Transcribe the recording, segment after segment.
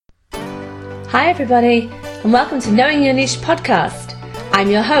Hi everybody, and welcome to Knowing Your Niche podcast. I'm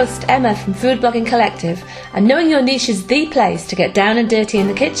your host, Emma from Food Blogging Collective, and Knowing Your Niche is the place to get down and dirty in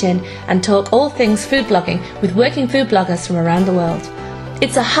the kitchen and talk all things food blogging with working food bloggers from around the world.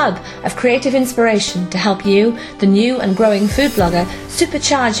 It's a hub of creative inspiration to help you, the new and growing food blogger,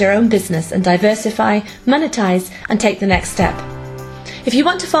 supercharge your own business and diversify, monetize, and take the next step. If you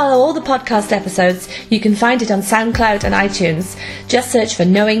want to follow all the podcast episodes, you can find it on SoundCloud and iTunes. Just search for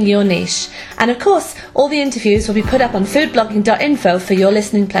Knowing Your Niche. And of course, all the interviews will be put up on foodblogging.info for your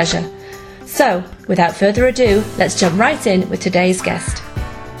listening pleasure. So, without further ado, let's jump right in with today's guest.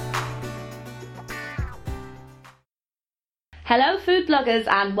 Hello food bloggers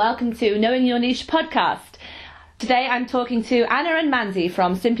and welcome to Knowing Your Niche podcast. Today I'm talking to Anna and Mandy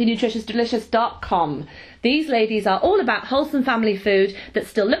from simplynutritiousdelicious.com. These ladies are all about wholesome family food that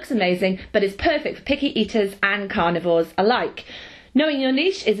still looks amazing but is perfect for picky eaters and carnivores alike. Knowing Your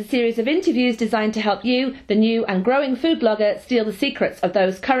Niche is a series of interviews designed to help you, the new and growing food blogger, steal the secrets of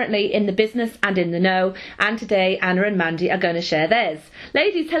those currently in the business and in the know. And today Anna and Mandy are going to share theirs.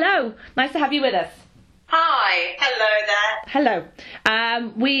 Ladies, hello. Nice to have you with us. Hi. Hello there. Hello.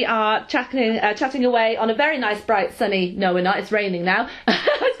 We are chatting away on a very nice, bright, sunny... No, we're not. It's raining now.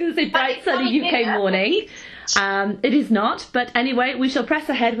 I was going to say bright, sunny UK morning. It is not. But anyway, we shall press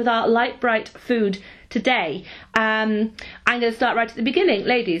ahead with our light, bright food today. I'm going to start right at the beginning.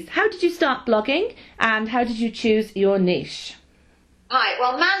 Ladies, how did you start blogging and how did you choose your niche? Hi.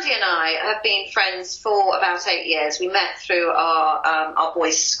 Well, Mandy and I have been friends for about 8 years. We met through our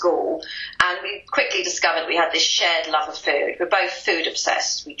boys' school, and we quickly discovered we had this shared love of food. We're both food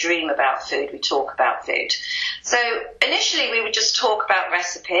obsessed. We dream about food. We talk about food. So initially we would just talk about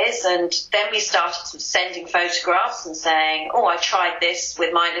recipes, and then we started sending photographs and saying, "Oh, I tried this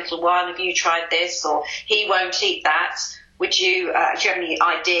with my little one. Have you tried this?" Or, "He won't eat that. Would you, do you have any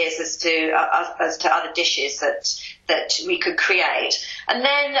ideas as to other dishes that we could create?" And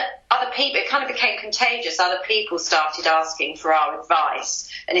then other people, it kind of became contagious. Other people started asking for our advice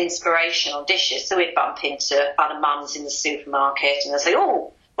and inspiration on dishes. So we'd bump into other mums in the supermarket and they'd say,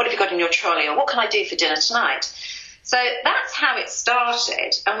 "Oh, what have you got in your trolley?" Or, "What can I do for dinner tonight?" So that's how it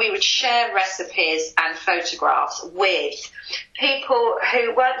started. And we would share recipes and photographs with people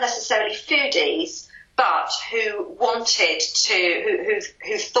who weren't necessarily foodies, but who wanted to,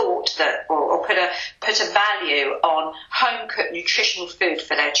 who thought that, or put a value on home cooked nutritional food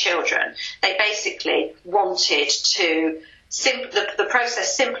for their children. They basically wanted to the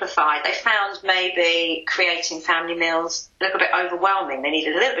process simplified. They found maybe creating family meals a little bit overwhelming. They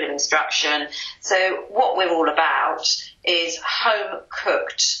needed a little bit of instruction. So what we're all about is home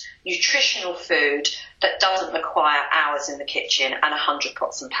cooked nutritional food that doesn't require hours in the kitchen and 100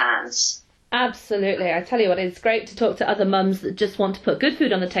 pots and pans. Absolutely. I tell you what, it's great to talk to other mums that just want to put good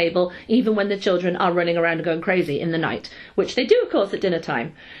food on the table, even when the children are running around and going crazy in the night, which they do, of course, at dinner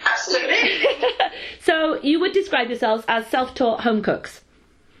time. Absolutely. So you would describe yourselves as self-taught home cooks?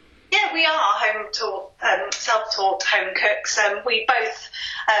 Yeah, we are self-taught home cooks. We both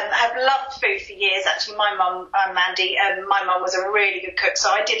have loved food for years. Actually, my mum, Mandy, my mum was a really good cook, so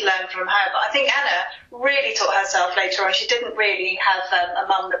I did learn from her. But I think Anna really taught herself later on. She didn't really have a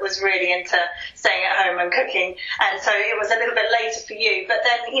mum that was really into staying at home and cooking, and so it was a little bit later for you. But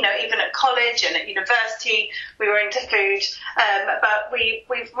then, even at college and at university, we were into food. But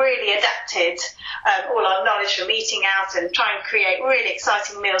we've really adapted all our knowledge from eating out and trying to create really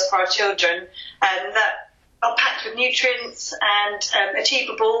exciting meals for our children that are packed with nutrients and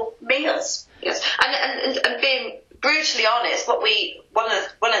achievable meals. Yes, and being brutally honest, one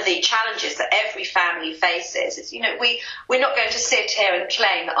of the challenges that every family faces is, we're not going to sit here and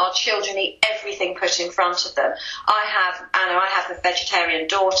claim that our children eat everything put in front of them. I have a vegetarian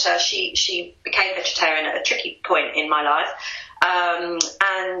daughter. She became vegetarian at a tricky point in my life.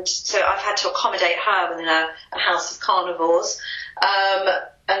 And so I've had to accommodate her within a house of carnivores.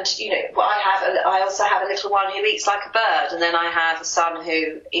 And, I also have a little one who eats like a bird, and then I have a son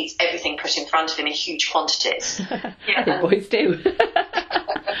who eats everything put in front of him in huge quantities. I think boys do.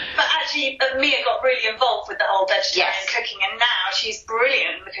 But actually, Mia got really involved with the whole vegetarian cooking, and now she's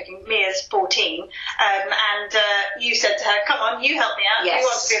brilliant with cooking. Mia's 14, and you said to her, "Come on, you help me out. Yes. You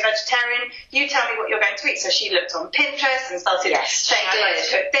want to be a vegetarian. You tell me what you're going to eat." So she looked on Pinterest and started saying, "I'd like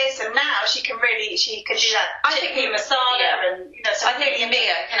to cook this," and now she can do that. I think masala and I think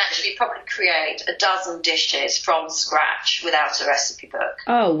Mia can actually probably create a dozen dishes from scratch without a recipe book.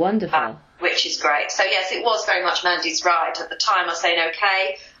 Oh, wonderful. which is great. So yes, it was very much Mandy's right. At the time I was saying,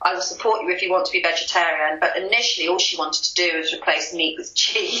 okay, I will support you if you want to be vegetarian, but initially all she wanted to do was replace meat with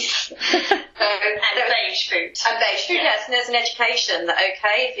cheese. And beige food. And beige food, yes. And there's an education that,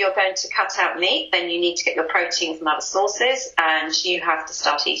 okay, if you're going to cut out meat, then you need to get your protein from other sources, and you have to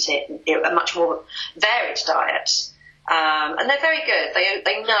start eating a much more varied diet. And they're very good.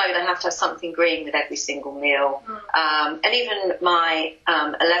 They know they have to have something green with every single meal. And even my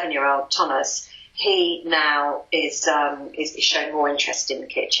 11-year-old Thomas, he now is showing more interest in the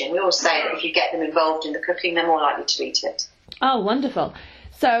kitchen. We all say that if you get them involved in the cooking, they're more likely to eat it. Oh, wonderful.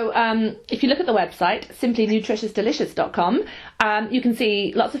 So if you look at the website, simplynutritiousdelicious.com, you can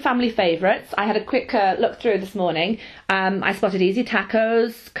see lots of family favourites. I had a quick look through this morning. I spotted easy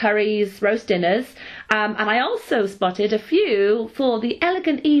tacos, curries, roast dinners, and I also spotted a few for the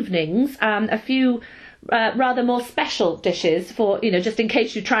elegant evenings, a few rather more special dishes for, just in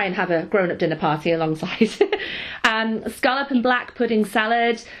case you try and have a grown-up dinner party alongside. Scallop and black pudding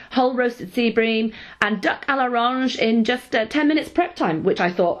salad, whole roasted sea bream, and duck à l'orange in just 10 minutes prep time, which I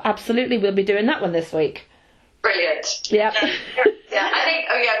thought absolutely we'll be doing that one this week. Brilliant. Yeah. Yeah, I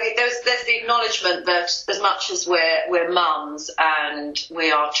think there's the acknowledgement that as much as we're mums and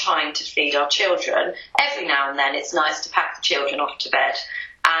we are trying to feed our children, every now and then it's nice to pack the children off to bed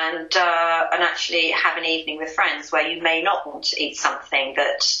and actually have an evening with friends where you may not want to eat something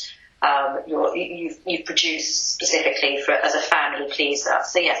that you've produced specifically as a family pleaser.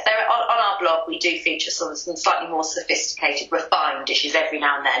 So yes, on our blog we do feature sort of some slightly more sophisticated, refined dishes every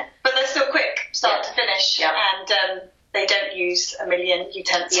now and then. But they're still quick, start to finish, and they don't use a million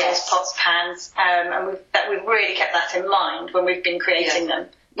utensils, pots, pans, and we've really kept that in mind when we've been creating them.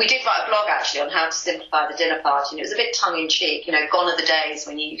 We did write a blog actually on how to simplify the dinner party, and it was a bit tongue-in-cheek. Gone are the days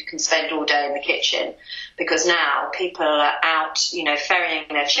when you can spend all day in the kitchen, because now people are out, ferrying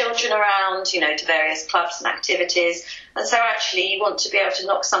their children around, to various clubs and activities. And so actually you want to be able to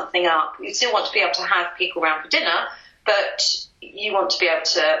knock something up. You still want to be able to have people around for dinner, but you want to be able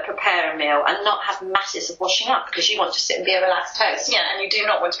to prepare a meal and not have masses of washing up, because you want to sit and be a relaxed host. Yeah, and you do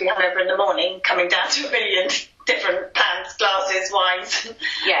not want to be hungover in the morning, coming down to a million different pans, glasses, wines,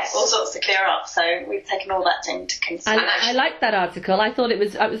 yes, all sorts to clear up. So we've taken all that into consideration. I liked that article. I thought it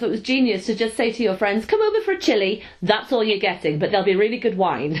was genius to just say to your friends, come over for a chilli, that's all you're getting, but there'll be really good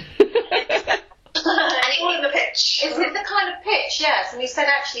wine. And all in the pitch. It's in the kind of pitch, yes. And we said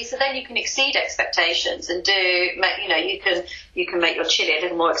actually, so then you can exceed expectations and you can make your chili a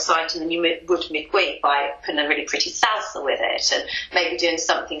little more exciting than you would midweek by putting a really pretty salsa with it, and maybe doing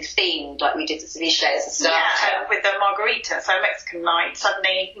something themed like we did the ceviche as a starter. Yeah, with the margarita, so Mexican night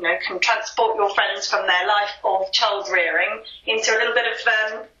suddenly, can transport your friends from their life of child rearing into a little bit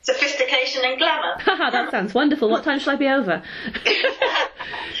of sophistication and glamour. That sounds wonderful. What time shall I be over?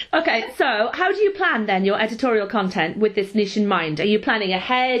 Okay, so how do you plan then your editorial content with this niche in mind? Are you planning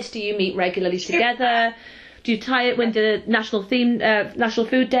ahead? Do you meet regularly together? Do you tie it with the national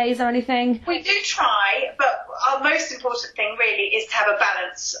food days or anything? We do try, but our most important thing really is to have a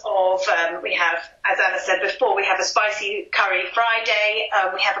balance of, we have, as Anna said before, we have a spicy curry Friday,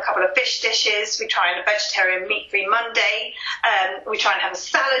 we have a couple of fish dishes, we try and a vegetarian meat-free Monday, we try and have a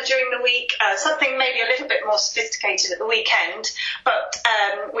salad during the week, something maybe a little bit more sophisticated at the weekend, but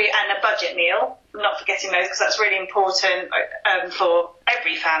and a budget meal. Not forgetting those, because that's really important for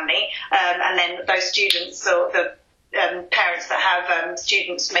every family, and then those students or the parents that have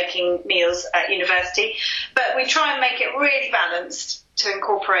students making meals at university. But we try and make it really balanced to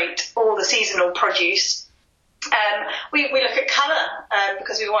incorporate all the seasonal produce. We look at colour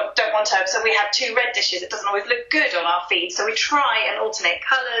because we don't want to. So we have 2 red dishes. It doesn't always look good on our feed. So we try and alternate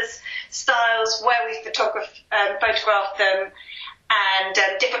colours, styles, where we photograph them, and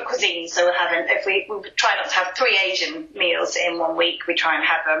different cuisines. So we try not to have 3 Asian meals in one week. We try and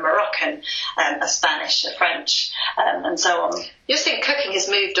have a Moroccan, a Spanish, a French, and so on. You just think cooking has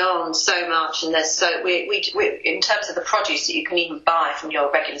moved on so much, and there's we in terms of the produce that you can even buy from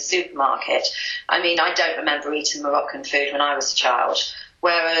your regular supermarket. I mean, I don't remember eating Moroccan food when I was a child.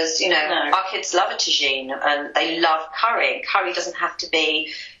 Whereas, our kids love a tagine and they love curry. Curry doesn't have to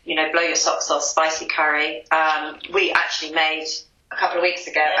be, blow your socks off spicy curry. We actually made a couple of weeks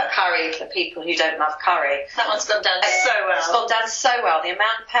ago a curry for people who don't love curry. That one's gone down so well. It's gone down so well. The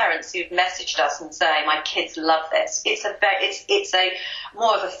amount of parents who've messaged us and say, my kids love this. It's a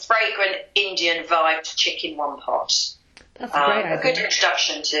more of a fragrant Indian vibe to chicken one pot. That's a great idea. A good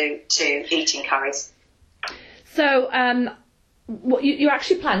introduction to eating curries. So, you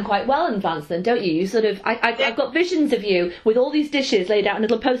actually plan quite well in advance then, don't you? You sort of, I've got visions of you with all these dishes laid out on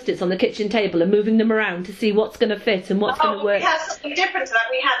little post-its on the kitchen table and moving them around to see what's going to fit and what's going to work. We have something different to that.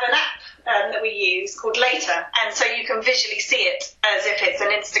 We have an app that we use called Later, and so you can visually see it as if it's an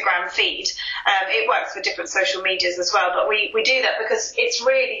Instagram feed. It works for different social medias as well, but we do that because it's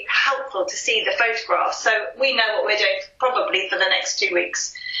really helpful to see the photographs, so we know what we're doing probably for the next 2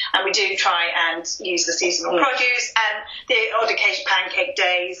 weeks. And we do try and use the seasonal produce and the odd occasion pancake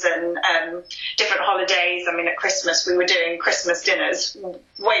days and different holidays. I mean, at Christmas, we were doing Christmas dinners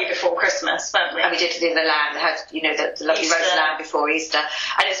way before Christmas, weren't we? And we did the lamb, had, the lovely Easter. roast lamb before Easter.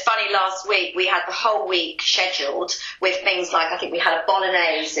 And it's funny, last week we had the whole week scheduled with things like, I think we had a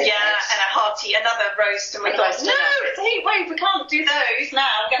bolognese in it. And a hearty, another roast. And we thought, no, it's a heat wave, we can't do those now.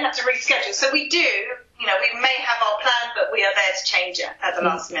 We're going to have to reschedule. So we do. We may have our plan, but we are there to change it at the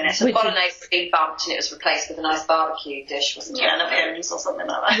last minute. The bolognese has been bumped and it was replaced with a nice barbecue dish, wasn't it? Yeah, an appearance or something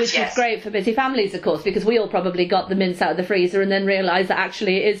like that. Which is great for busy families, of course, because we all probably got the mince out of the freezer and then realised that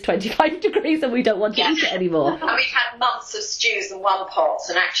actually it is 25 degrees and we don't want to eat it anymore. And we've had months of stews in one pot,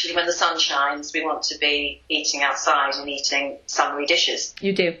 and actually when the sun shines, we want to be eating outside and eating summery dishes.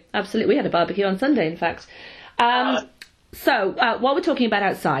 You do, absolutely. We had a barbecue on Sunday, in fact. So, while we're talking about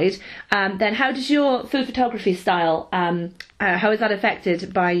outside, then how does your food photography style, how is that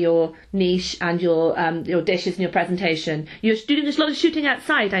affected by your niche and your dishes and your presentation? You're doing a lot of shooting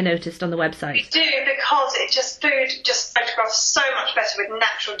outside, I noticed on the website. We do, because food just photographs so much better with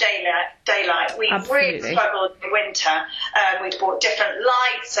natural daylight. We really struggled in winter. We'd bought different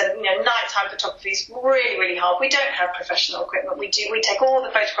lights, and nighttime photography is really, really hard. We don't have professional equipment. We take all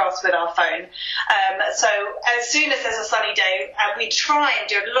the photographs with our phone. So as soon as there's a sunny day, we try and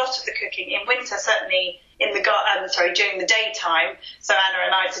do a lot of the cooking in winter, certainly during the daytime. So Anna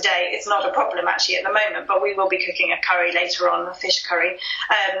and I today, it's not a problem actually at the moment, but we will be cooking a curry later on, a fish curry,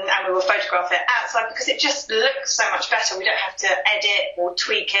 and we will photograph it outside because it just looks so much better. We don't have to edit or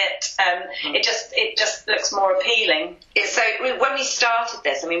tweak it. It just looks more appealing. So when we started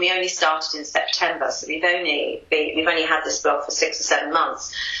this, we only started in September, so we've only had this blog for 6 or 7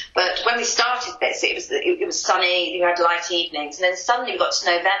 months. But when we started this, it was sunny, you had light evenings, and then suddenly we got to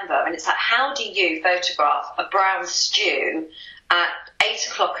November, and it's like, how do you photograph a brown stew at 8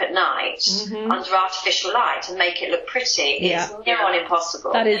 o'clock at night under artificial light and make it look pretty? It's near on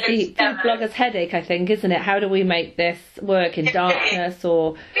impossible. That is the food blogger's headache, I think, isn't it? How do we make this work in darkness?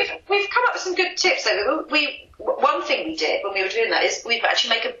 Or we've come up with some good tips. So one thing we did when we were doing that is we'd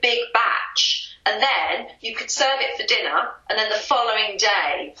actually make a big batch. And then you could serve it for dinner, and then the following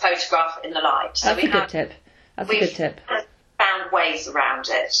day photograph it in the light. So That's a good tip. We've found ways around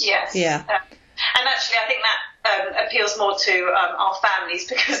it. Yes. Yeah. And actually, I think that appeals more to our families,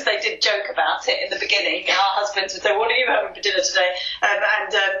 because they did joke about it in the beginning. Our husbands would say, "What are you having for dinner today?"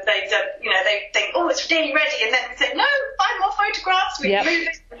 They think, "Oh, it's nearly ready," and then we say, "No, 5 more photographs." We move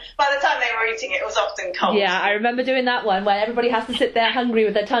it. By the time they were eating it was often cold. Yeah, I remember doing that one where everybody has to sit there hungry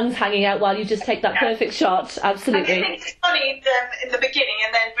with their tongues hanging out while you just take that perfect shot. Absolutely. I think it's funny in the beginning,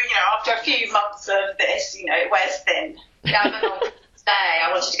 and then after a few months of this, it wears thin. Yeah, I remember I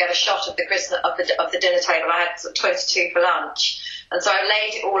wanted to get a shot of the dinner table. I had 22 for lunch, and so I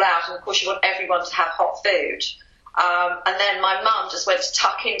laid it all out. And of course, you want everyone to have hot food. And then my mum just went to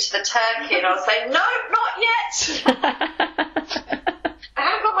tuck into the turkey, and I was saying, "No, not yet. I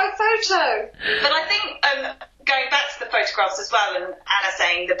haven't got my photo." But I think going back to the photographs as well, and Anna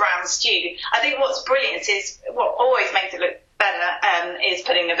saying the brown stew, I think what's brilliant is what always makes it look better is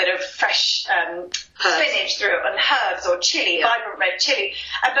putting a bit of fresh spinach through it, and herbs or chili, vibrant red chili.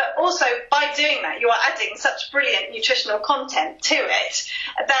 But also by doing that, you are adding such brilliant nutritional content to it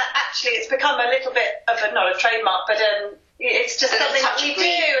that actually it's become a little bit of not a trademark, but it's just something that we do,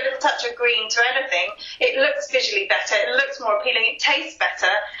 a little touch of green to anything. It looks visually better, it looks more appealing, it tastes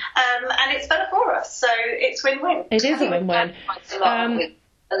better, and it's better for us. So it's win-win. It is a win-win.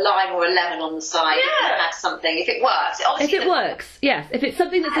 A lime or a lemon on the side, if you add something, if it works. If it works, yes. If it's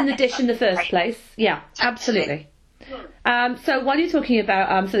something that's in the dish in the first place, yeah, absolutely. So while you're talking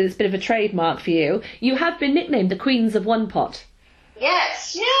about so it's a bit of a trademark for you, you have been nicknamed the Queens of One Pot.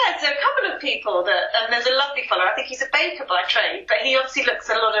 Yes, yeah, so a couple of people there's a lovely fellow, I think he's a baker by trade, but he obviously looks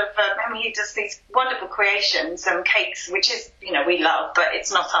a lot of, he does these wonderful creations and cakes, which is, we love, but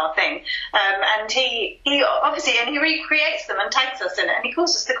it's not our thing. And he obviously, and he recreates them and tags us in it, and he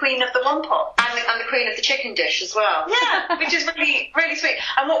calls us the Queen of the One Pot. And And the queen of the chicken dish as well. Yeah, which is really, really sweet.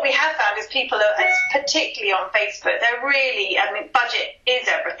 And what we have found is people, particularly on Facebook, they're really, budget is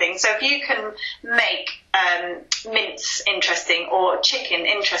everything. So if you can make mince interesting or chicken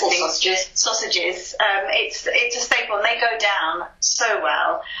interesting, or sausages, it's a staple and they go down so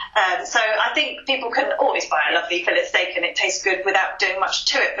well. So I think people can always buy a lovely fillet steak and it tastes good without doing much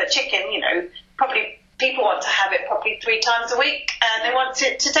to it. But chicken, probably people want to have it probably 3 times a week and they want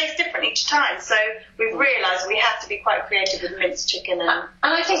it to taste different each time. So we've realised we have to be quite creative with minced chicken and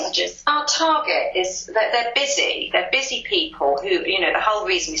I think sausages. Our target is that they're busy. They're busy people who, the whole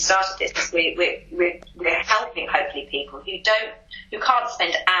reason we started this is we're helping hopefully people who can't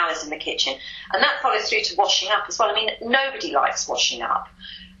spend hours in the kitchen. And that follows through to washing up as well. I mean, nobody likes washing up.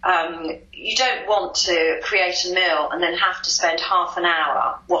 You don't want to create a meal and then have to spend half an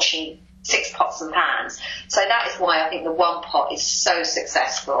hour washing 6 pots and pans. So that is why I think the one pot is so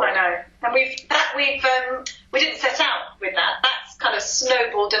successful. I know. And we didn't set out with that. That's kind of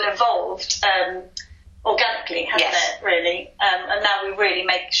snowballed and evolved organically, hasn't it, really? And now we really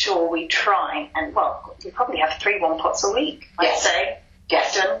make sure we try and, we probably have 3 one pots a week, I'd say.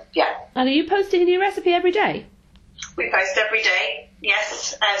 Yes. Often. Yeah. And are you posting a new recipe every day? We post every day,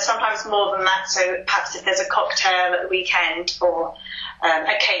 yes, sometimes more than that. So perhaps if there's a cocktail at the weekend or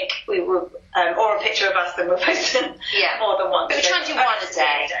a cake, we will, or a picture of us, then we'll post it more than once. But we try and do one a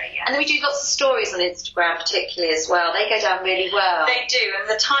day. Yeah. And then we do lots of stories on Instagram particularly as well. They go down really well. They do, and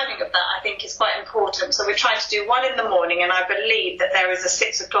the timing of that I think is quite important. So we're trying to do one in the morning, and I believe that there is a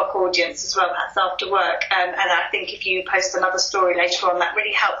 6 o'clock audience as well, that's after work. And I think if you post another story later on, that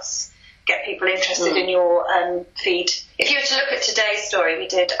really helps get people interested in your feed. If you were to look at today's story, we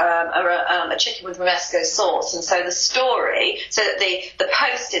did a chicken with romesco sauce, and so the story, so that the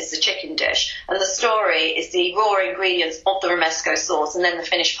post is the chicken dish, and the story is the raw ingredients of the romesco sauce, and then the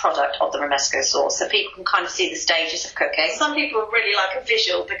finished product of the romesco sauce, so people can kind of see the stages of cooking. Some people really like a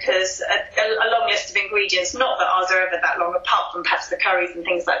visual because a long list of ingredients, not that ours are ever that long, apart from perhaps the curries and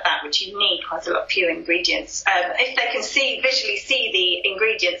things like that, which you need quite a lot few ingredients. If they can visually see the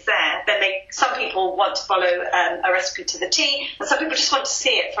ingredients there, then some people want to follow a recipe to the T, and some people just want to see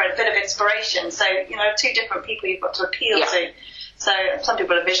it for a bit of inspiration. So, 2 different people you've got to appeal to. So some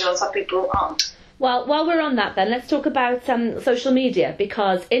people are visual and some people aren't. Well, while we're on that then, let's talk about social media,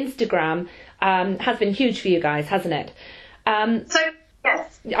 because Instagram has been huge for you guys, hasn't it?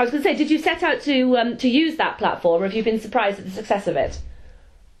 Yes. I was going to say, did you set out to use that platform, or have you been surprised at the success of it?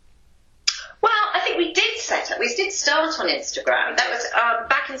 Well, I think we did start on Instagram. That was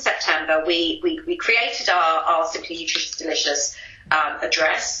back in September. We created our Simply Nutritious Delicious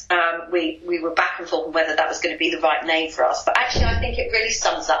address. We were back and forth on whether that was going to be the right name for us, but actually I think it really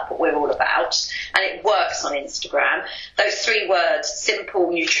sums up what we're all about, and it works on Instagram. Those 3 words,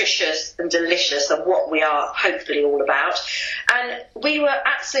 simple, nutritious and delicious, are what we are hopefully all about. And we were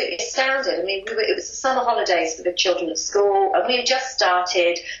absolutely astounded. I mean, it was the summer holidays for the children at school, and we had just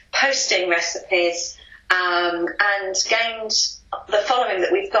started posting recipes and gained the following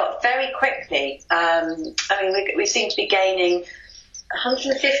that we've got very quickly. We seem to be gaining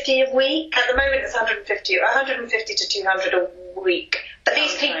 150 a week. At the moment it's 150 to 200 a week. But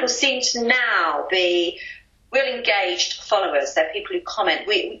these people seem to now be real engaged followers. They're people who comment.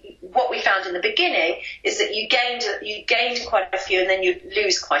 What we found in the beginning is that you gained quite a few and then you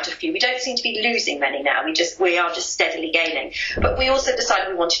lose quite a few. We don't seem to be losing many now. We are just steadily gaining. But we also decided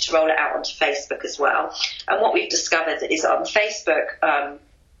we wanted to roll it out onto Facebook as well. And what we've discovered is on Facebook,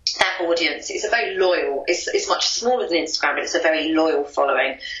 that audience is a very loyal. It's much smaller than Instagram, but it's a very loyal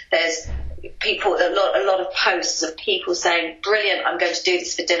following. There's people, a lot of posts of people saying, brilliant, I'm going to do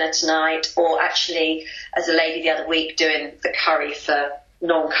this for dinner tonight, or actually, as a lady the other week doing the curry for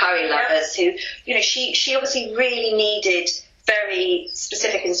non-curry lovers, who, she obviously really needed very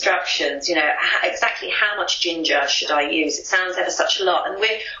specific instructions, exactly how much ginger should I use. It sounds ever such a lot, and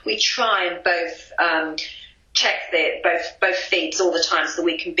we try and both check both feeds all the time so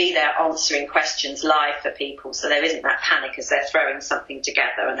we can be there answering questions live for people, so there isn't that panic as they're throwing something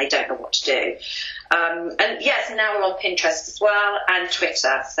together and they don't know what to do. And now we're on Pinterest as well and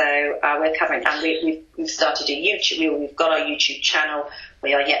Twitter, so we're covering, and we've started a YouTube. We've got our YouTube channel.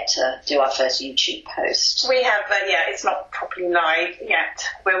 We are yet to do our first YouTube post. We have, it's not properly live yet.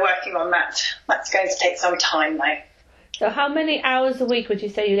 We're working on that. That's going to take some time though. So how many hours a week would you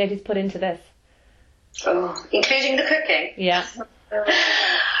say you ladies put into this? Oh, including the cooking? Yeah.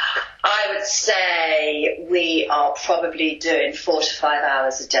 I would say we are probably doing 4 to 5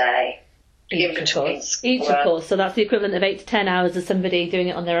 hours a day. Each, of course. So that's the equivalent of 8 to 10 hours of somebody doing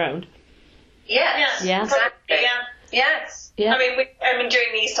it on their own. Yes. Yeah. Exactly. Yeah. Yes. Yeah. I mean,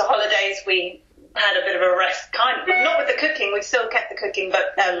 during the Easter holidays, we had a bit of a rest, kind of. Not with the cooking, we've still kept the cooking,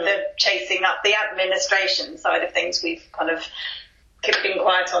 but the chasing up the administration side of things, we've kind of been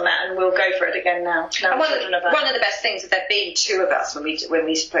quiet on that, and we'll go for it again now. And one of the best things is there being two of us when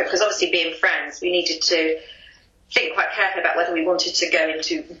we spoke, because obviously being friends, we needed to think quite carefully about whether we wanted to go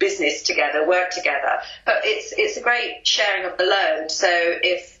into business together, work together. But it's a great sharing of the load. So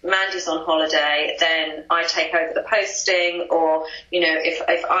if Mandy's on holiday, then I take over the posting, or, you know,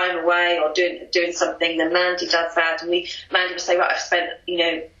 if I'm away or doing something, then Mandy does that. And Mandy will say, right, I've spent, you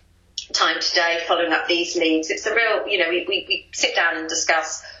know, time today following up these leads. It's a real, you know, we sit down and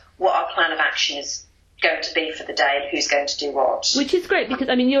discuss what our plan of action is going to be for the day and who's going to do what. Which is great, because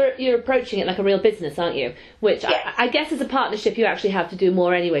I mean you're approaching it like a real business, aren't you? Which I guess as a partnership you actually have to do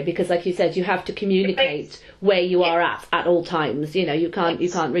more anyway, because like you said, you have to communicate where you are at all times. You know, you can't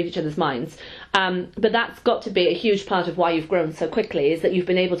read each other's minds. But that's got to be a huge part of why you've grown so quickly, is that you've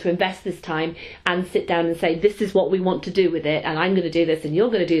been able to invest this time and sit down and say, this is what we want to do with it, and I'm going to do this and you're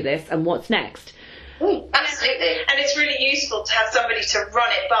going to do this, and what's next? Absolutely. And it's really useful to have somebody to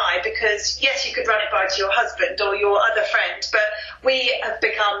run it by, because yes, you could run it by to your husband or your other friend, but we have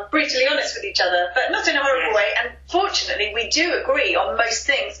become brutally honest with each other, but not in a horrible way. And fortunately, we do agree on most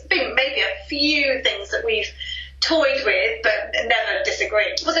things. Maybe a few things that we've toyed with, but never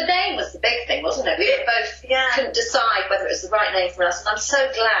disagreed. Well, the name was the big thing, wasn't it? We both couldn't decide whether it was the right name for us, and I'm so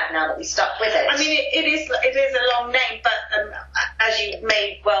glad now that we stuck with it. I mean, it is a long name, but as you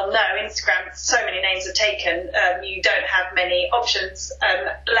may well know, Instagram, so many names are taken, you don't have many options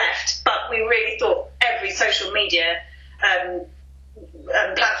left, but we really thought every social media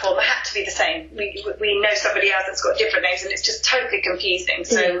platform had to be the same. We know somebody else that's got different names, and it's just totally confusing.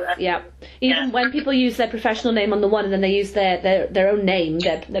 So even when people use their professional name on the one and then they use their own name,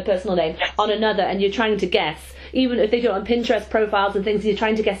 their personal name on another, and you're trying to guess, even if they do it on Pinterest profiles and things, you're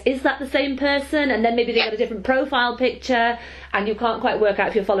trying to guess, is that the same person? And then maybe they got a different profile picture, and you can't quite work out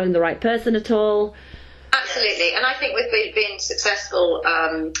if you're following the right person at all. Absolutely. And I think with being successful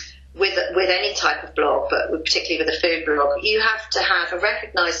with any type of blog, but particularly with a food blog, you have to have a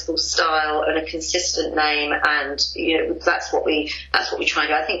recognisable style and a consistent name, and you know that's what we try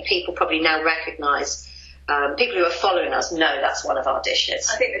and do. I think people probably now recognise, people who are following us know that's one of our dishes.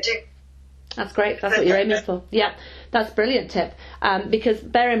 I think they do. That's great. That's what you're aiming for. Yeah, that's a brilliant tip. Because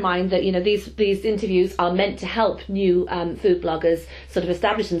bear in mind that, you know, these interviews are meant to help new food bloggers sort of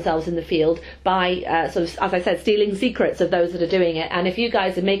establish themselves in the field by sort of, as I said, stealing secrets of those that are doing it. And if you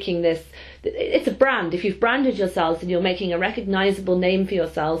guys are making this, it's a brand. If you've branded yourselves and you're making a recognisable name for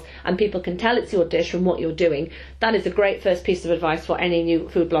yourselves, and people can tell it's your dish from what you're doing, that is a great first piece of advice for any new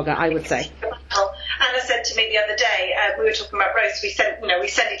food blogger, I would say. Anna said to me the other day, we were talking about roast. We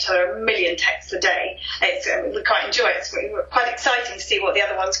send each other 1 million texts a day. We quite enjoy it. It's quite exciting to see what the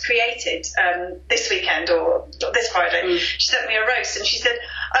other one's created this weekend or this Friday. She sent me a roast, and she said,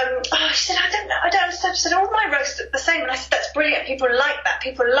 I don't understand. She said, all my roasts are the same. And I said, that's brilliant. People like that.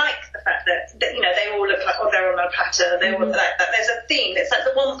 People like the fact that you know, they all look like, they're on a platter. They all like that. There's a theme. It's like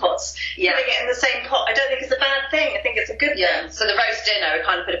the wonpots. Putting it in the same pot, I don't think it's a bad thing. I think it's a good thing. So the roast dinner, we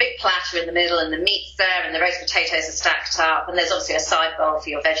kind of put a big platter in the middle, and the meat's there, and the roast potatoes are stacked up, and there's obviously a side bowl for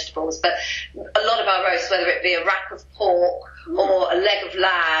your vegetables. But a lot of our roasts, whether it be a rack of pork or a leg of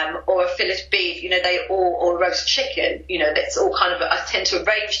lamb or a fillet of beef, you know, or roast chicken, you know, it's all kind of, I tend to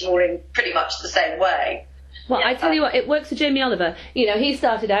arrange them all in pretty much the same way. Well, I tell you what, it works for Jamie Oliver. You know, he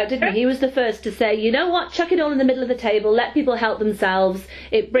started out, didn't he? He was the first to say, you know what, chuck it all in the middle of the table, let people help themselves.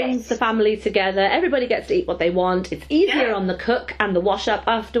 It brings the family together. Everybody gets to eat what they want. It's easier on the cook and the wash up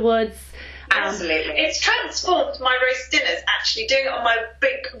afterwards. Absolutely. It's transformed my roast dinners, actually, doing it on my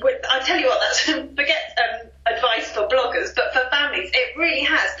big... I tell you what, that's forget advice for bloggers, but for families, it really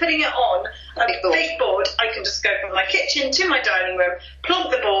has. Putting it on a big board, I can just go from my kitchen to my dining room,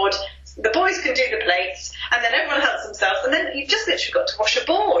 plonk the board, the boys can do the plates, and then everyone helps themselves, and then you've just literally got to wash a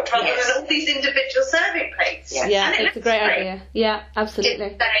board rather than all these individual serving plates. Yeah, it's a great idea. Yeah,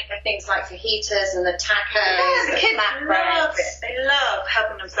 absolutely. Things like fajitas and the tacos, the kids love it. They love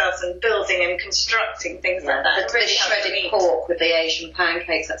helping themselves and building and constructing things like that. The shredded pork with the Asian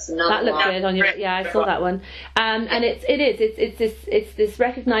pancakes, that's another one. That looked good on your... Yeah, I saw that one. And it's this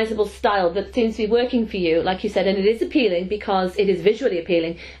recognisable style that seems to be working for you, like you said, and it is appealing because it is visually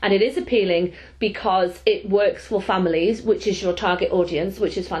appealing, and it is appealing because it works for families, which is your target audience,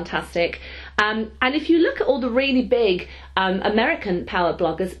 which is fantastic. And if you look at all the really big American power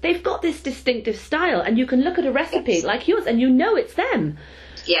bloggers, they've got this distinctive style, and you can look at a recipe like yours and you know it's them.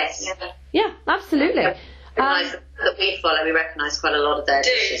 Yes. Yeah, absolutely. That we follow, we recognise quite a lot of their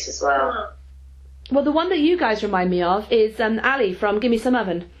dishes as well. well, the one that you guys remind me of is Ali from Gimme Some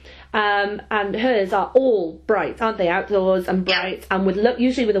Oven. And hers are all bright, aren't they? Outdoors and bright, and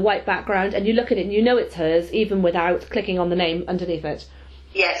usually with a white background, and you look at it and you know it's hers, even without clicking on the name underneath it.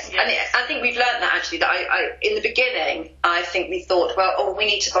 Yes, and I think we've learned that actually. That I in the beginning, I think we thought, well, we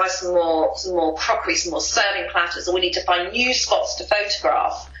need to buy some more crockery, some more serving platters, or we need to find new spots to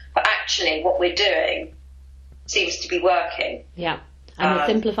photograph. But actually, what we're doing seems to be working. Yeah, and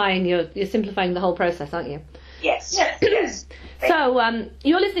you're simplifying the whole process, aren't you? Yes. Yes. So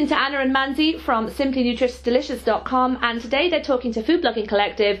you're listening to Anna and Mandy from SimplyNutritiousDelicious.com, and today they're talking to Food Blogging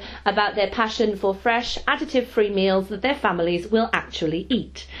Collective about their passion for fresh, additive-free meals that their families will actually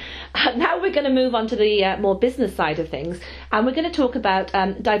eat. Now we're going to move on to the more business side of things, and we're going to talk about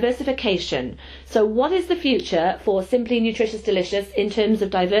diversification. So what is the future for Simply Nutritious Delicious in terms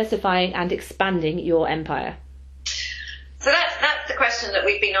of diversifying and expanding your empire? So that's the question that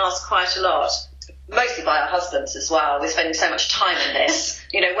we've been asked quite a lot. Mostly by our husbands as well. We're spending so much time on this.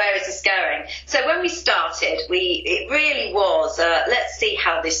 Where is this going? So when we started, it really was, let's see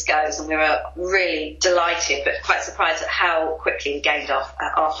how this goes. And we were really delighted, but quite surprised at how quickly we gained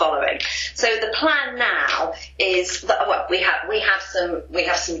our following. So the plan now is that, well, we have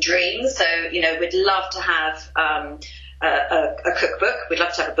some dreams. So, we'd love to have, a cookbook. We'd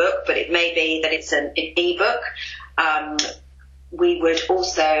love to have a book, but it may be that it's an e-book. We would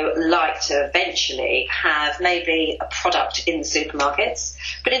also like to eventually have maybe a product in the supermarkets.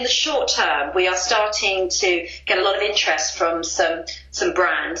 But in the short term, we are starting to get a lot of interest from some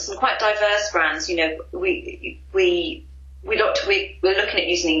brands, some quite diverse brands. We're looking at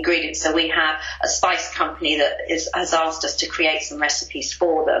using ingredients. So we have a spice company that has asked us to create some recipes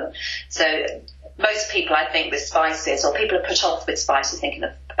for them. So most people, I think, with spices, or people are put off with spices, thinking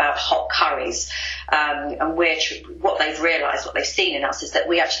about hot curries. And what they've realised, what they've seen in us, is that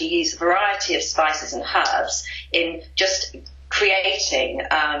we actually use a variety of spices and herbs in just creating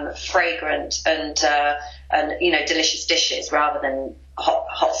fragrant and delicious dishes rather than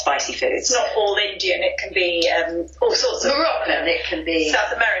hot spicy foods. It's not all Indian. It can be all sorts of Moroccan. It can be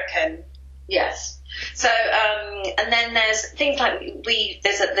South American. Yes. So, and then there's things like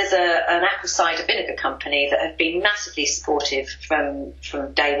there's an apple cider vinegar company that have been massively supportive from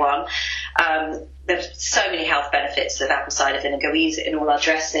day one. There's so many health benefits of apple cider vinegar. We use it in all our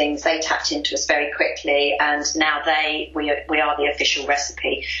dressings. They tapped into us very quickly, and now we are the official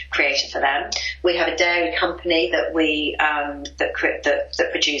recipe creator for them. We have a dairy company that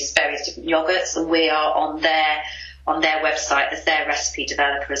that produce various different yogurts, and we are on their website as their recipe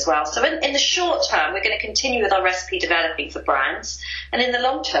developer as well. So in the short term, we're going to continue with our recipe developing for brands, and in the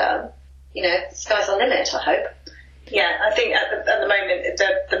long term, the sky's the limit, I hope. Yeah, I think at the moment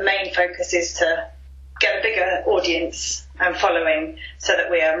the main focus is to get a bigger audience and following so that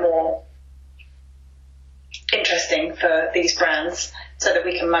we are more interesting for these brands so that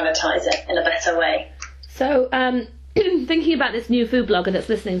we can monetize it in a better way. So thinking about this new food blogger that's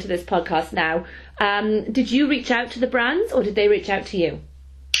listening to this podcast now, did you reach out to the brands or did they reach out to you?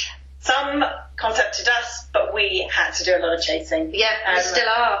 Some contacted us, but we had to do a lot of chasing. Yeah, we still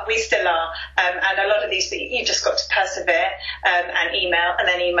are. We still are. And a lot of these, you've just got to persevere and email and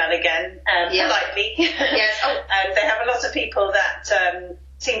then email again politely. Yes. And they have a lot of people that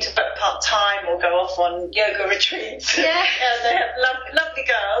seem to book part-time or go off on yoga retreats. Yeah. And they have lovely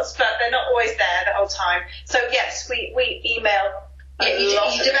girls, but they're not always there the whole time. So, yes, we email. Yeah,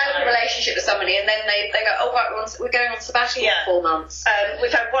 you develop a relationship with somebody and then they go, oh, right, we're going on sabbatical for 4 months.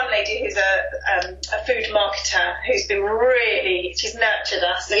 We've had one lady who's a food marketer who's been she's nurtured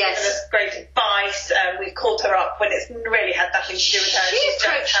us and given us great advice. We've called her up when it's really had nothing to do with her. She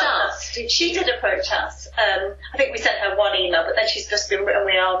approached us. She did approach us. I think we sent her one email, but then she's just been, and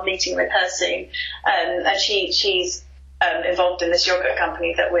we are meeting with her soon. And she's involved in this yogurt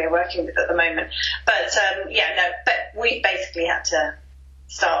company that we're working with at the moment. But but we basically had to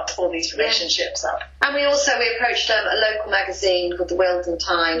start all these relationships up. And we approached a local magazine called the Weldon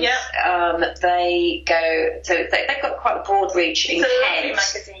Times. Yeah. They've got quite a broad reach in Kent. Lovely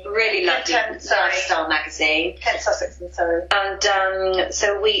magazine. Really lovely lifestyle magazine. Kent, Sussex and Surrey. And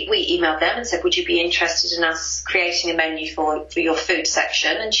so we emailed them and said, would you be interested in us creating a menu for your food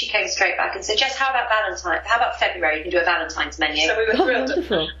section? And she came straight back and said, Jess, how about February? You can do a Valentine's menu. So we were thrilled.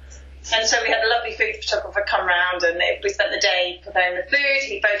 Wonderful. And so we had a lovely food photographer come round and we spent the day preparing the food.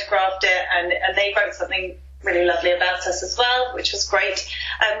 He photographed it and they wrote something really lovely about us as well, which was great.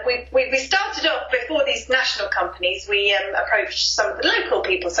 We started off before these national companies. We approached some of the local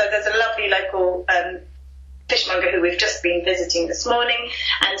people. So there's a lovely local fishmonger who we've just been visiting this morning.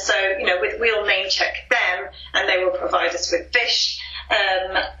 And so, we'll name check them and they will provide us with fish.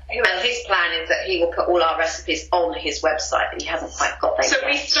 And his plan is that he will put all our recipes on his website, but he hasn't quite got there So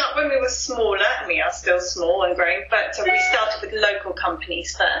yet. we start when we were smaller, and we are still small and growing, but we started with local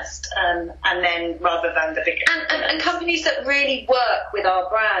companies first, and then rather than the bigger. And companies that really work with our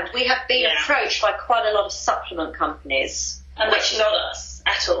brand. We have been approached by quite a lot of supplement companies. And that's not us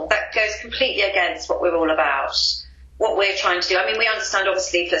at all. That goes completely against what we're all about. What we're trying to do. I mean, we understand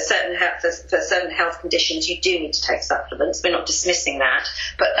obviously for certain health conditions you do need to take supplements. We're not dismissing that,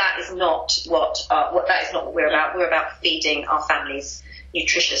 but that is not what we're about. We're about feeding our families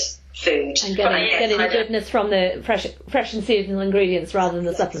nutritious food and getting the goodness from the fresh and seasonal ingredients rather than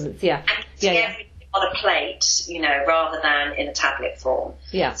the supplements. Yeah. Everything on a plate, rather than in a tablet form.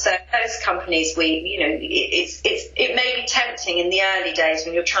 Yeah. So those companies, it may be tempting in the early days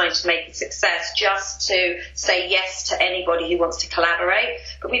when you're trying to make a success just to say yes to anybody who wants to collaborate.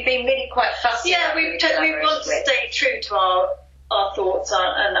 But we've been really quite fussy. Yeah, we want to stay true to our thoughts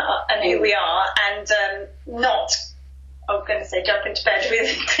and who we are, and not, I was going to say, jump into bed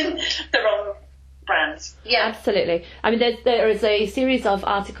with the wrong brands. Yeah, absolutely. I mean, there is a series of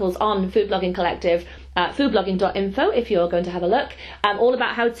articles on Food Blogging Collective, foodblogging.info, if you're going to have a look, all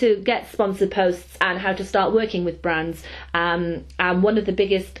about how to get sponsored posts and how to start working with brands. And one of the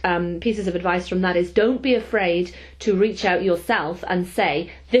biggest pieces of advice from that is don't be afraid to reach out yourself and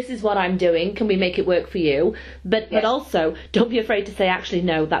say, this is what I'm doing, can we make it work for you? But also, don't be afraid to say, actually,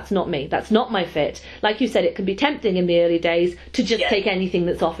 no, that's not me, that's not my fit. Like you said, it can be tempting in the early days to just take anything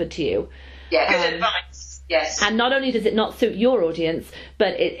that's offered to you. Yeah, good advice. Yes. And not only does it not suit your audience,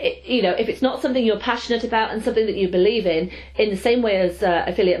 but if it's not something you're passionate about and something that you believe in the same way as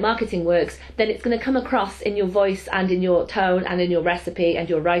affiliate marketing works, then it's going to come across in your voice and in your tone and in your recipe and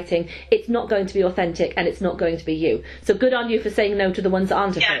your writing. It's not going to be authentic and it's not going to be you. So good on you for saying no to the ones that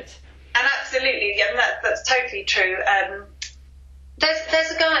aren't a fit. And absolutely, that's totally true.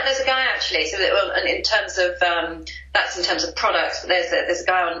 There's a guy actually. So in terms of that's in terms of products, but there's a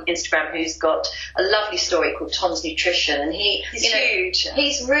guy on Instagram who's got a lovely story called Tom's Nutrition, and he's huge.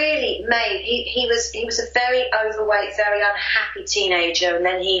 He's really made. He was a very overweight, very unhappy teenager, and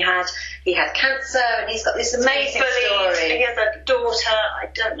then he had cancer, and he's got this amazing story. He has a daughter. I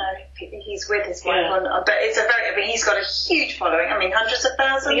don't know if he's with his wife or not, but he's got a huge following. I mean, hundreds of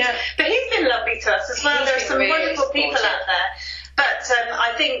thousands. Yeah. But he's been lovely to us as well. There are some really wonderful people out there. But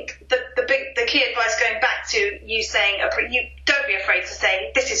I think the key advice, going back to you saying, you don't be afraid to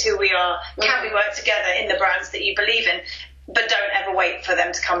say, this is who we are, can we work together in the brands that you believe in, but don't ever wait for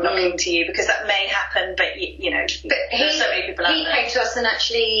them to come looking to you, because that may happen, but there's so many people out there. He came to us and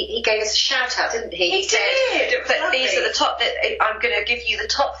actually he gave us a shout out, didn't he? He did. But these are the top, I'm going to give you the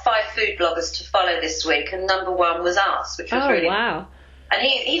top 5 food bloggers to follow this week, and number 1 was us, which was really... wow. And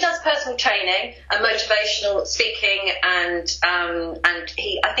he does personal training and motivational speaking, and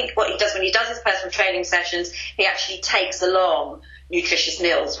I think what he does when he does his personal training sessions, he actually takes along nutritious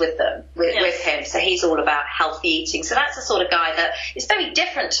meals with him. So he's all about healthy eating. So that's the sort of guy that is very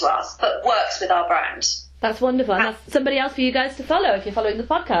different to us, but works with our brand. That's wonderful. And that's somebody else for you guys to follow if you're following the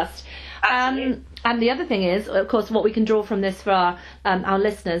podcast. And the other thing is, of course, what we can draw from this for our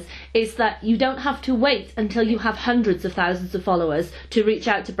listeners is that you don't have to wait until you have hundreds of thousands of followers to reach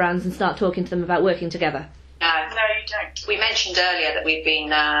out to brands and start talking to them about working together. No, you don't. We mentioned earlier that we've been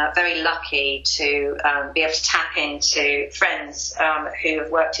very lucky to be able to tap into friends who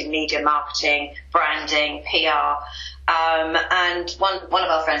have worked in media marketing, branding, PR. And one of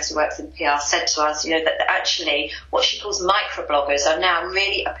our friends who works in PR said to us, that actually what she calls microbloggers are now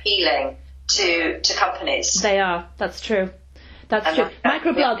really appealing to companies. They are. That's true. That's true.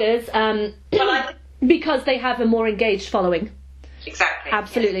 Microbloggers, because they have a more engaged following. Exactly.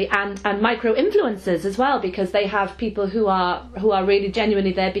 Absolutely. And micro influencers as well, because they have people who are really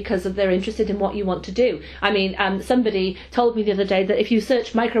genuinely there because they're interested in what you want to do. I mean, somebody told me the other day that if you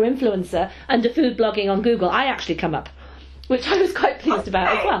search micro influencer under food blogging on Google, I actually come up, which I was quite pleased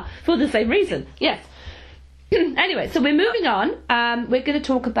about as well, for the same reason. Yes. Anyway, so we're moving on. We're going to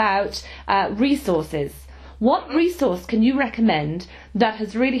talk about resources. What resource can you recommend that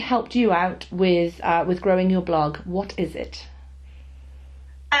has really helped you out with growing your blog? What is it?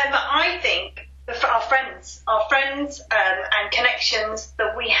 I think our friends and connections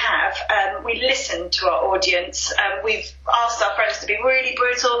that we have, we listen to our audience. We've asked our friends to be really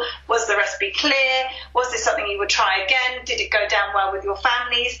brutal. Was the recipe clear? Was this something you would try again? Did it go down well with your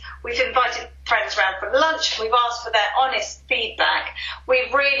families? We've invited friends around for lunch. We've asked for their honest feedback.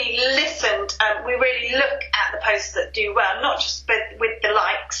 We've really listened. We really look at the posts that do well, not just with the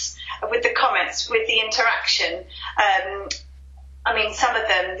likes, with the comments, with the interaction. I mean, some of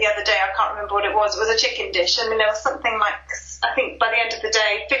them, the other day, I can't remember what it was a chicken dish. I mean, there was something like, I think by the end of the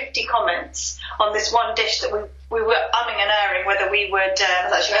day, 50 comments on this one dish that we were umming and erring whether we would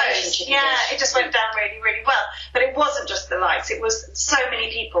post. Yeah, it just went down really, really well. But it wasn't just the likes. It was so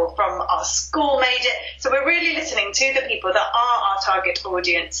many people from our school made it. So we're really listening to the people that are our target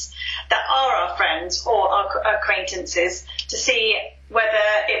audience, that are our friends or our acquaintances, to see whether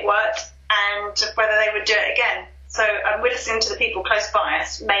it worked and whether they would do it again. So we're listening to the people close by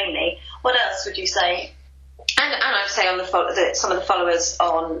us mainly. What else would you say? And I'd say on some of the followers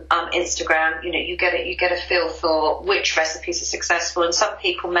on Instagram, you get a feel for which recipes are successful, and some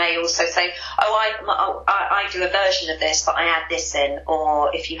people may also say, I do a version of this, but I add this in,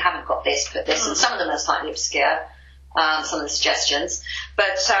 or if you haven't got this, put this. And some of them are slightly obscure, some of the suggestions.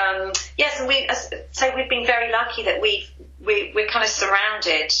 But yes, and we've been very lucky that we're kind of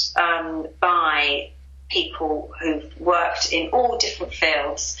surrounded by people who've worked in all different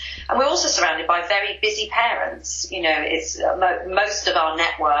fields, and we're also surrounded by very busy parents. It's most of our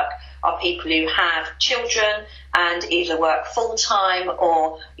network are people who have children and either work full-time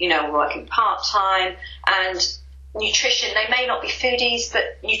or working part-time, and nutrition, they may not be foodies, but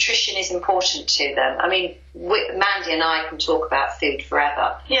nutrition is important to them. I mean, Mandy and I can talk about food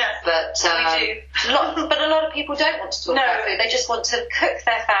forever. Yeah, but we do. But a lot of people don't want to talk about food. They just want to cook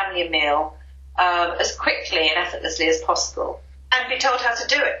their family a meal as quickly and effortlessly as possible. And be told how to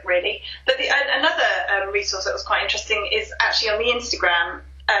do it, really. But another resource that was quite interesting is actually on the Instagram,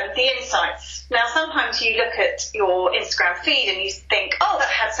 the insights. Now, sometimes you look at your Instagram feed and you think, oh, that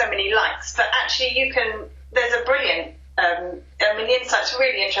had so many likes. But actually there's a brilliant, the insights are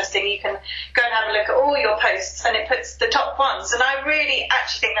really interesting. You can go and have a look at all your posts and it puts the top ones. And I really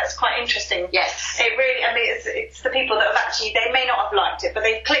actually think that's quite interesting. Yes. It really, it's the people that have actually, they may not have liked it, but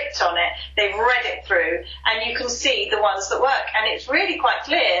they've clicked on it, they've read it through, and you can see the ones that work. And it's really quite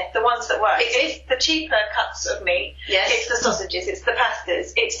clear, the ones that work. It's the cheaper cuts of meat. Yes. It's the sausages, it's the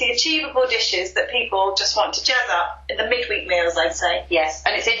pastas, it's the achievable dishes that people just want to jazz up in the midweek meals, I'd say. Yes,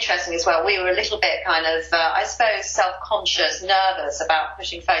 and it's interesting as well. We were a little bit kind of, I suppose, self-conscious, nervous about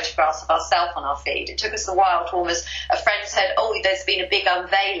putting photographs of ourselves on our feed. It took us a while to almost, a friend said, there's been a big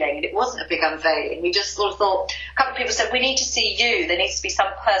unveiling, and it wasn't a big unveiling. We just sort of thought, a couple of people said, we need to see you. There needs to be some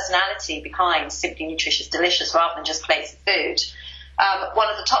personality behind Simply Nutritious Delicious rather than just plates of food. One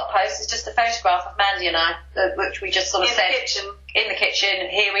of the top posts is just a photograph of Mandy and I, which we just sort of said, in the kitchen,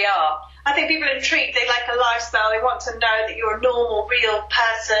 here we are. I think people are intrigued. They like a lifestyle. They want to know that you're a normal, real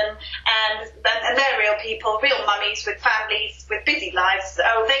person, and they're real people, real mummies with families, with busy lives.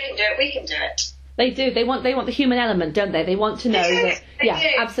 Oh, they can do it. We can do it. They do. They want the human element, don't they? They want to know that,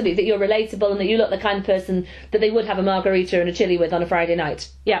 absolutely, that you're relatable and that you look the kind of person that they would have a margarita and a chili with on a Friday night.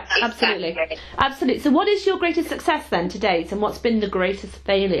 Yeah, absolutely. Exactly. Absolutely. So what is your greatest success then to date, and what's been the greatest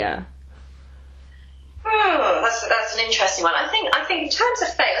failure? Oh, that's an interesting one. I think in terms of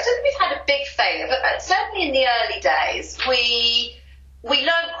failure, I don't think we've had a big failure, but certainly in the early days, we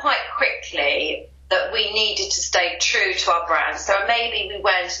learned quite quickly that we needed to stay true to our brand. So maybe we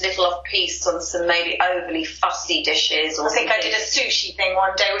went a little off piste on some maybe overly fussy dishes. Or I think I did a sushi thing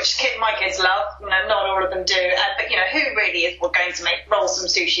one day, which my kids love. Not all of them do. But who really is going to roll some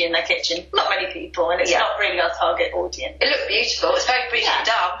sushi in their kitchen? Not many people, and it's not really our target audience. It looked beautiful. It's very beautifully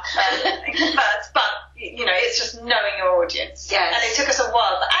done. But it's just knowing your audience. Yes. And it took us a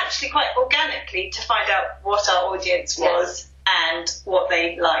while, but actually quite organically, to find out what our audience was and what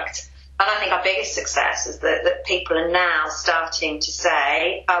they liked. And I think our biggest success is that people are now starting to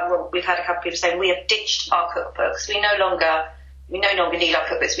say, we've had a couple of people saying, we have ditched our cookbooks. We no longer need our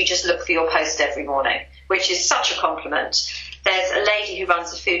cookbooks. We just look for your post every morning, which is such a compliment. There's a lady who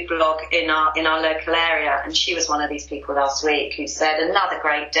runs a food blog in our local area, and she was one of these people last week who said, another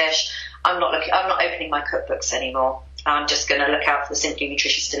great dish. I'm not opening my cookbooks anymore. I'm just going to look out for the Simply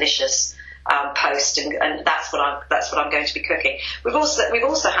Nutritious Delicious post, and that's what I'm going to be cooking. We've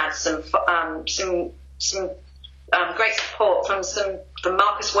also had some great support from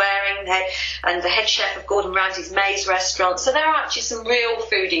Marcus Waring and the head chef of Gordon Ramsay's Maze restaurant. So there are actually some real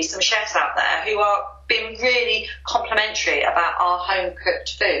foodies, some chefs out there who are being really complimentary about our home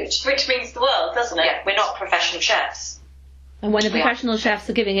cooked food, which means the world, doesn't it? Yeah, we're not professional chefs. And when the professional chefs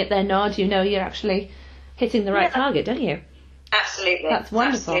are giving it their nod, you're actually hitting the right target, don't you? Absolutely. That's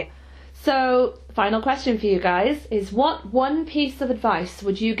wonderful. Absolutely. So, final question for you guys is, what one piece of advice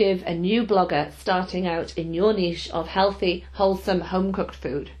would you give a new blogger starting out in your niche of healthy, wholesome, home-cooked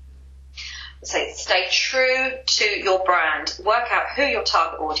food? So stay true to your brand. Work out who your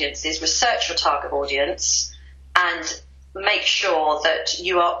target audience is. Research your target audience and make sure that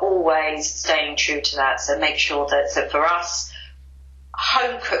you are always staying true to that. So make sure that, for us,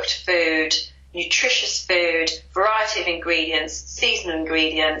 home-cooked food, nutritious food, variety of ingredients, seasonal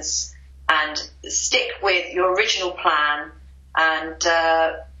ingredients, and stick with your original plan. And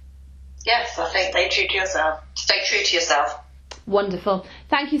yes, I think stay true to yourself. Stay true to yourself. Wonderful.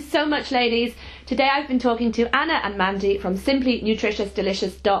 Thank you so much, ladies. Today I've been talking to Anna and Mandy from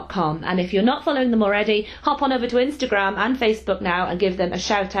simplynutritiousdelicious.com, and if you're not following them already, hop on over to Instagram and Facebook now and give them a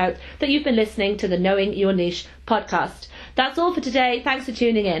shout out that you've been listening to the Knowing Your Niche podcast. That's all for today. Thanks for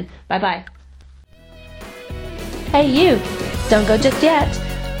tuning in. Bye bye. Hey you, don't go just yet.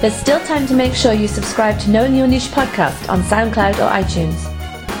 There's still time to make sure you subscribe to Knowing Your Niche podcast on SoundCloud or iTunes.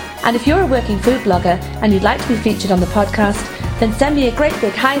 And if you're a working food blogger and you'd like to be featured on the podcast, then send me a great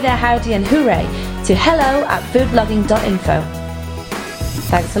big hi there, howdy and hooray to hello@foodblogging.info.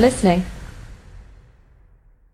 Thanks for listening.